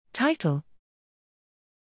Title: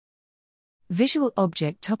 Visual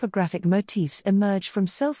object topographic motifs emerge from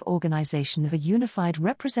self-organization of a unified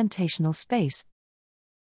representational space.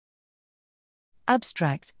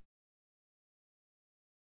 Abstract: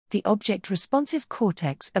 The object-responsive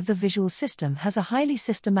cortex of the visual system has a highly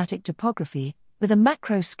systematic topography, with a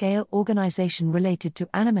macro-scale organization related to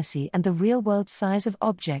animacy and the real-world size of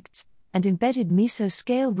objects, and embedded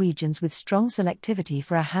mesoscale regions with strong selectivity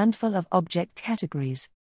for a handful of object categories.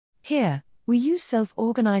 Here, we use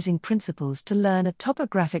self-organizing principles to learn a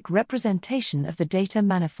topographic representation of the data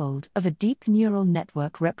manifold of a deep neural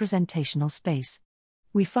network representational space.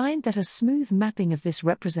 We find that a smooth mapping of this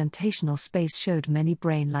representational space showed many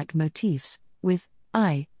brain-like motifs, with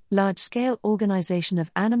I, large-scale organization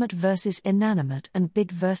of animate versus inanimate and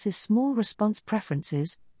big versus small response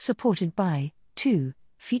preferences, supported by 2,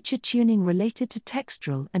 feature tuning related to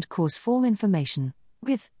textural and coarse form information,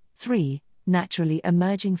 with 3, naturally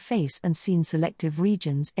emerging face and scene selective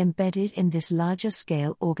regions embedded in this larger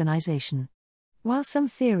scale organization. While some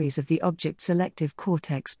theories of the object selective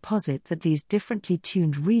cortex posit that these differently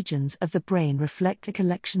tuned regions of the brain reflect a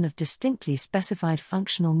collection of distinctly specified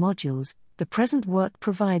functional modules, the present work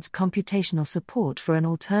provides computational support for an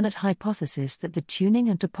alternate hypothesis that the tuning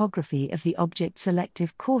and topography of the object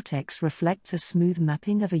selective cortex reflects a smooth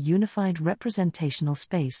mapping of a unified representational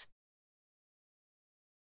space.